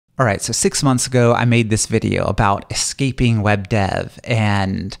All right, so 6 months ago, I made this video about escaping web dev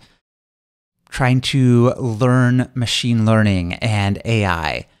and trying to learn machine learning and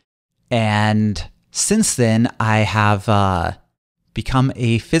AI. And since then, I have become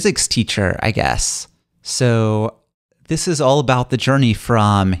a physics teacher, I guess. So this is all about the journey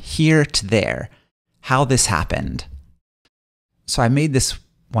from here to there, how this happened. So I made this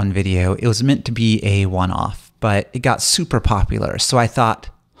one video. It was meant to be a one-off, but it got super popular. So I thought,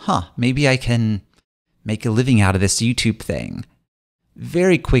 maybe I can make a living out of this YouTube thing.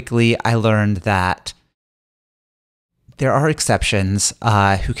 Very quickly, I learned that there are exceptions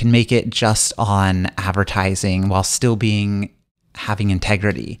who can make it just on advertising while still having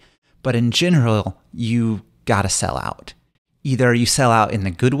integrity. But in general, you gotta sell out. Either you sell out in the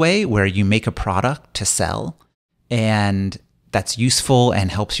good way, where you make a product to sell, and that's useful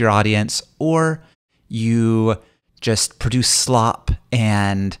and helps your audience, or you just produce slop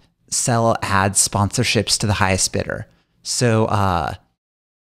and sell ad sponsorships to the highest bidder. So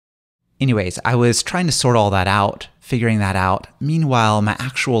anyways, I was trying to sort all that out, figuring that out. Meanwhile, my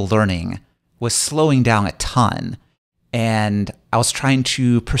actual learning was slowing down a ton, and I was trying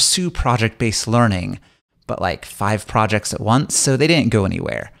to pursue project-based learning, but like 5 projects at once, so they didn't go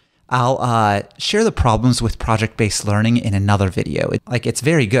anywhere. I'll share the problems with project-based learning in another video. It's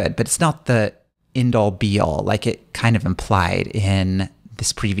very good, but it's not the end-all be-all like it kind of implied in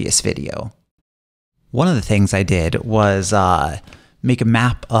this previous video. One of the things I did was make a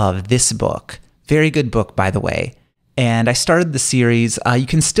map of this book. Very good book, by the way. And I started the series. You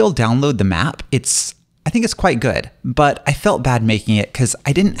can still download the map. I think it's quite good, but I felt bad making it because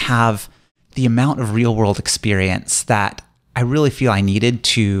I didn't have the amount of real-world experience that I really feel I needed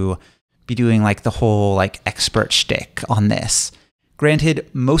to be doing like the whole expert shtick on this. Granted,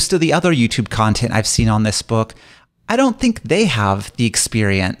 most of the other YouTube content I've seen on this book, I don't think they have the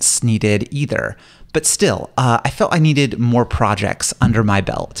experience needed either. But still, I felt I needed more projects under my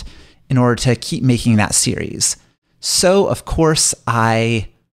belt in order to keep making that series. So, of course, I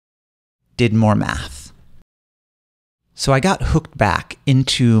did more math. So I got hooked back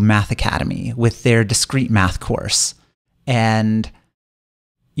into Math Academy with their discrete math course. And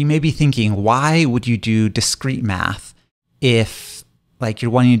you may be thinking, why would you do discrete math if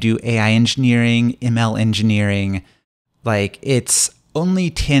you're wanting to do AI engineering, ML engineering? It's only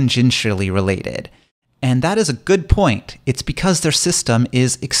tangentially related. And that is a good point. It's because their system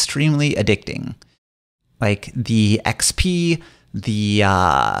is extremely addicting. The XP, the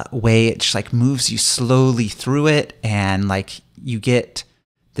way it just moves you slowly through it, and you get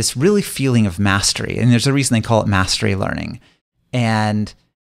this really feeling of mastery. And there's a reason they call it mastery learning. And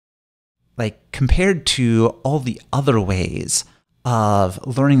compared to all the other ways of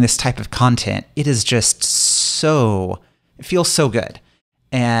learning this type of content, it is just it feels so good.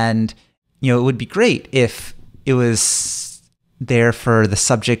 And it would be great if it was there for the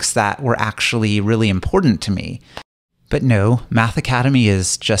subjects that were actually really important to me. But no, Math Academy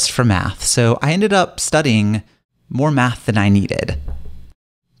is just for math. So I ended up studying more math than I needed.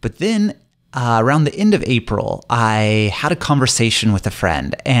 But then around the end of April, I had a conversation with a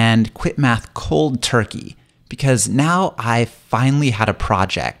friend and quit math cold turkey because now I finally had a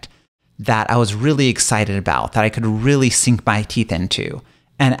project that I was really excited about, that I could really sink my teeth into.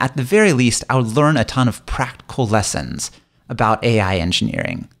 And at the very least, I would learn a ton of practical lessons about AI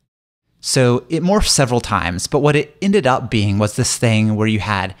engineering. So it morphed several times, but what it ended up being was this thing where you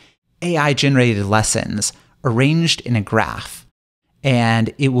had AI-generated lessons arranged in a graph,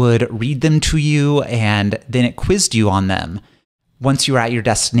 and it would read them to you, and then it quizzed you on them. Once you were at your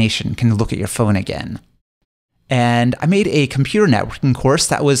destination, you can look at your phone again. And I made a computer networking course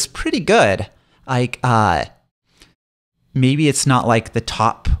that was pretty good. Maybe it's not the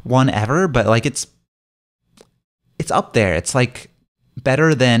top one ever, but it's up there. It's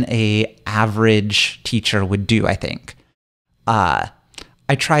better than a average teacher would do, I think. I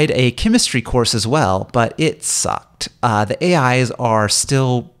tried a chemistry course as well, but it sucked. The AIs are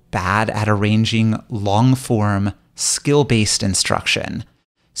still bad at arranging long-form, skill-based instruction.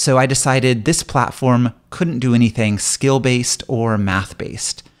 So I decided this platform couldn't do anything skill-based or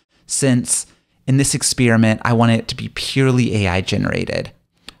math-based, since in this experiment, I wanted it to be purely AI-generated.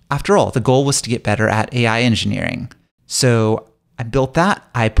 After all, the goal was to get better at AI engineering. So I built that,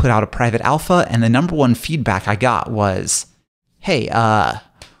 I put out a private alpha, and the number one feedback I got was, hey,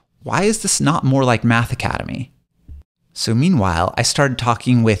 why is this not more like Math Academy? So meanwhile, I started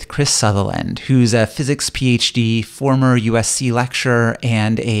talking with Chris Sutherland, who's a physics PhD, former USC lecturer,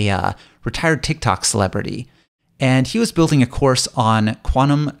 and a retired TikTok celebrity. And he was building a course on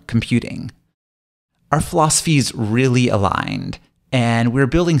quantum computing. Our philosophies really aligned, and we're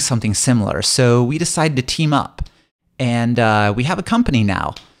building something similar. So we decided to team up, and we have a company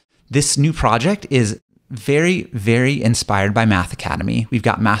now. This new project is very, very inspired by Math Academy. We've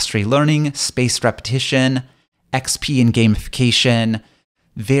got mastery learning, spaced repetition, XP and gamification,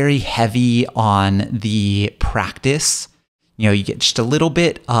 very heavy on the practice. You get just a little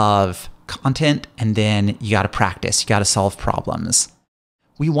bit of content and then you got to practice, you got to solve problems.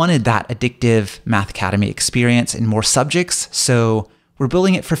 We wanted that addictive Math Academy experience in more subjects, so we're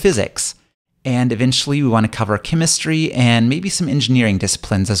building it for physics. And eventually we want to cover chemistry and maybe some engineering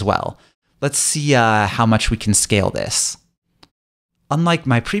disciplines as well. Let's see how much we can scale this. Unlike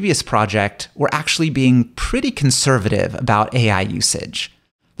my previous project, we're actually being pretty conservative about AI usage.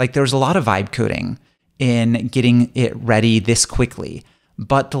 Like there's a lot of vibe coding in getting it ready this quickly,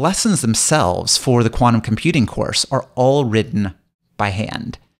 but the lessons themselves for the quantum computing course are all written by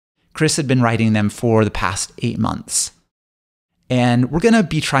hand. Chris had been writing them for the past 8 months. And we're going to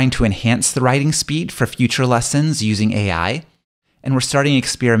be trying to enhance the writing speed for future lessons using AI. And we're starting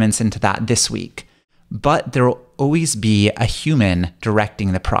experiments into that this week. But there will always be a human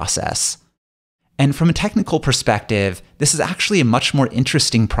directing the process. And from a technical perspective, this is actually a much more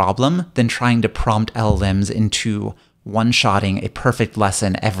interesting problem than trying to prompt LLMs into one-shotting a perfect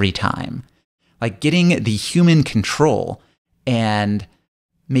lesson every time. Like getting the human control and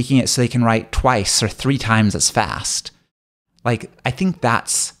making it so they can write twice or 3 times as fast. Like, I think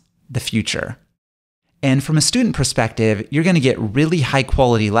that's the future. And from a student perspective, you're going to get really high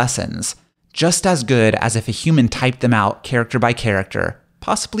quality lessons, just as good as if a human typed them out character by character,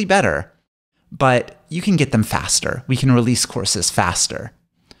 possibly better. But you can get them faster. We can release courses faster.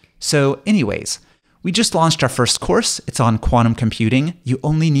 So anyways, we just launched our first course. It's on quantum computing. You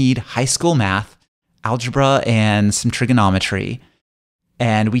only need high school math, algebra, and some trigonometry.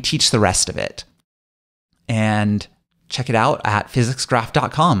 And we teach the rest of it. And check it out at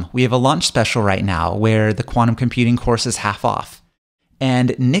physicsgraph.com. We have a launch special right now where the quantum computing course is half off.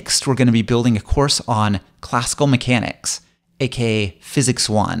 And next, we're going to be building a course on classical mechanics, aka Physics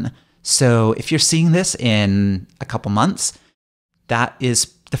 1. So if you're seeing this in a couple months, that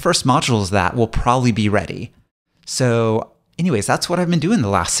is the first modules that will probably be ready. So anyways, that's what I've been doing the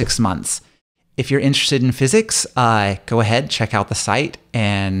last 6 months. If you're interested in physics, go ahead, check out the site,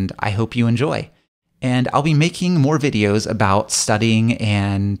 and I hope you enjoy. And I'll be making more videos about studying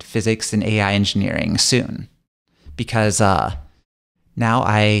and physics and AI engineering soon, because now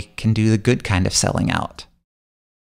I can do the good kind of selling out.